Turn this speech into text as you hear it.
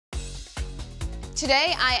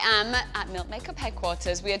Today I am at Milk Makeup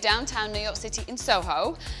headquarters. We are downtown New York City in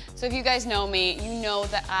Soho. So if you guys know me, you know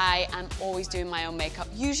that I am always doing my own makeup,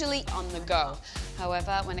 usually on the go.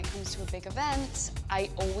 However, when it comes to a big event,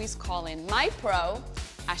 I always call in my pro,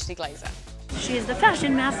 Ashlee Glazer. She is the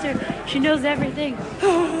fashion master. She knows everything.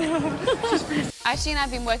 Ashlee and I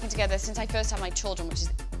have been working together since I first had my children, which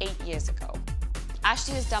is 8 years ago.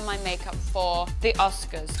 Ashlee has done my makeup for the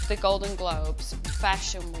Oscars, the Golden Globes,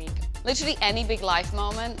 Fashion Week. Literally any big life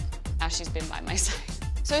moment, Ashlee's been by my side.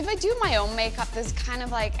 So if I do my own makeup, there's kind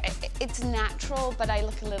of like, it's natural, but I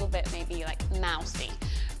look a little bit maybe like mousy.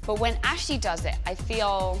 But when Ashlee does it, I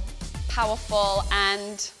feel powerful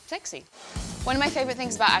and sexy. One of my favorite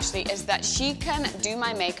things about Ashlee is that she can do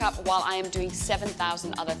my makeup while I am doing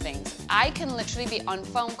 7,000 other things. I can literally be on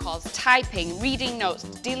phone calls, typing, reading notes,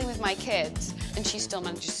 dealing with my kids, and she still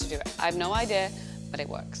manages to do it. I have no idea, but it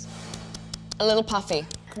works. A little puffy.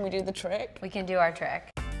 Can we do the trick? We can do our trick.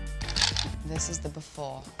 This is the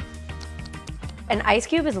before. An ice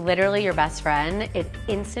cube is literally your best friend. It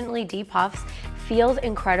instantly depuffs, feels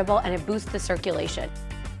incredible, and it boosts the circulation.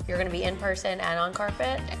 You're gonna be in person and on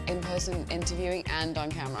carpet? In person, interviewing, and on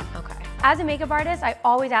camera. Okay. As a makeup artist, I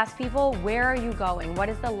always ask people, where are you going? What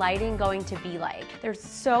is the lighting going to be like? There's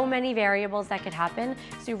so many variables that could happen,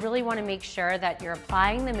 so you really wanna make sure that you're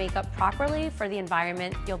applying the makeup properly for the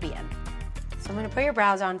environment you'll be in. So I'm gonna put your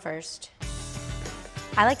brows on first.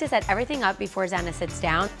 I like to set everything up before Xana sits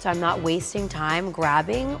down, so I'm not wasting time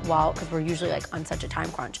grabbing because we're usually like on such a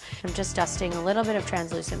time crunch. I'm just dusting a little bit of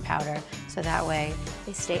translucent powder, so that way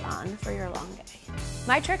they stay on for your long day.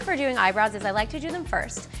 My trick for doing eyebrows is I like to do them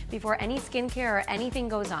first before any skincare or anything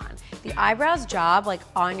goes on. The eyebrows job, like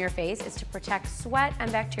on your face, is to protect sweat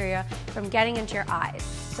and bacteria from getting into your eyes.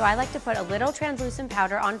 So I like to put a little translucent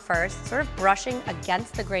powder on first, sort of brushing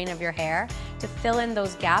against the grain of your hair to fill in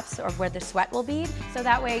those gaps or where the sweat will bead. So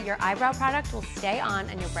that way your eyebrow product will stay on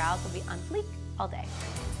and your brows will be on fleek all day.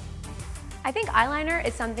 I think eyeliner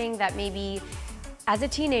is something that maybe as a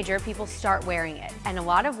teenager, people start wearing it, and a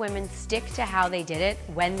lot of women stick to how they did it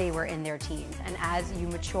when they were in their teens. And as you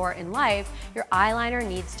mature in life, your eyeliner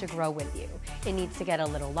needs to grow with you. It needs to get a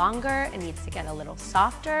little longer, it needs to get a little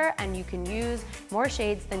softer, and you can use more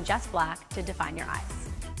shades than just black to define your eyes.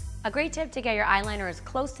 A great tip to get your eyeliner as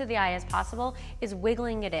close to the eye as possible is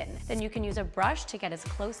wiggling it in. Then you can use a brush to get as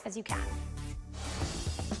close as you can.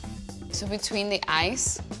 So between the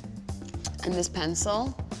ice and this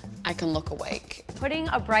pencil, I can look awake. Putting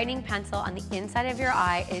a brightening pencil on the inside of your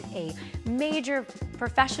eye is a major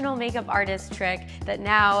professional makeup artist trick that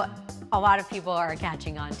now a lot of people are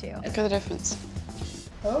catching on to. Look at the difference.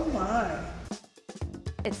 Oh my.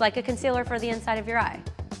 It's like a concealer for the inside of your eye.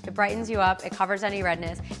 It brightens you up, it covers any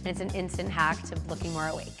redness, and it's an instant hack to looking more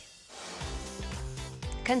awake.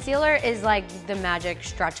 Concealer is like the magic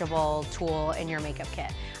stretchable tool in your makeup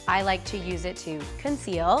kit. I like to use it to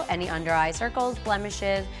conceal any under eye circles,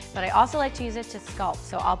 blemishes, but I also like to use it to sculpt.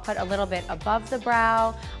 So I'll put a little bit above the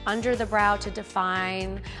brow, under the brow to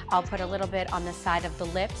define. I'll put a little bit on the side of the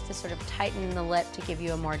lips to sort of tighten the lip to give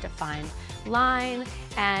you a more defined line.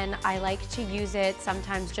 And I like to use it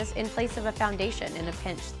sometimes just in place of a foundation in a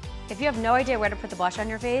pinch. If you have no idea where to put the blush on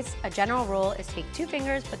your face, a general rule is take 2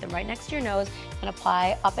 fingers, put them right next to your nose, and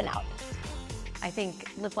apply up and out. I think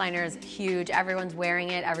lip liner is huge. Everyone's wearing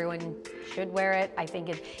it. Everyone should wear it. I think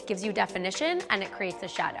it gives you definition and it creates a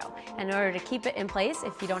shadow. And in order to keep it in place,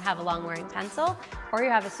 if you don't have a long wearing pencil or you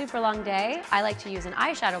have a super long day, I like to use an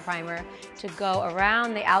eyeshadow primer to go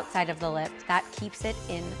around the outside of the lip. That keeps it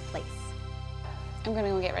in place. I'm gonna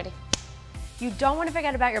go get ready. You don't want to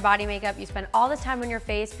forget about your body makeup. You spend all this time on your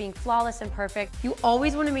face being flawless and perfect. You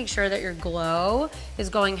always want to make sure that your glow is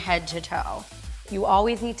going head to toe. You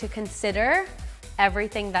always need to consider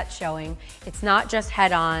everything that's showing. It's not just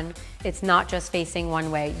head on, it's not just facing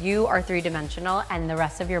one way. You are 3-dimensional and the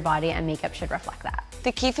rest of your body and makeup should reflect that.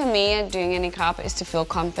 The key for me at doing any carpet is to feel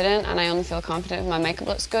confident, and I only feel confident if my makeup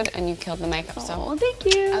looks good, and you killed the makeup. Oh, so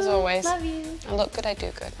thank you. as always, Love you. I look good, I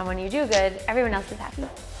do good. And when you do good, everyone else is happy.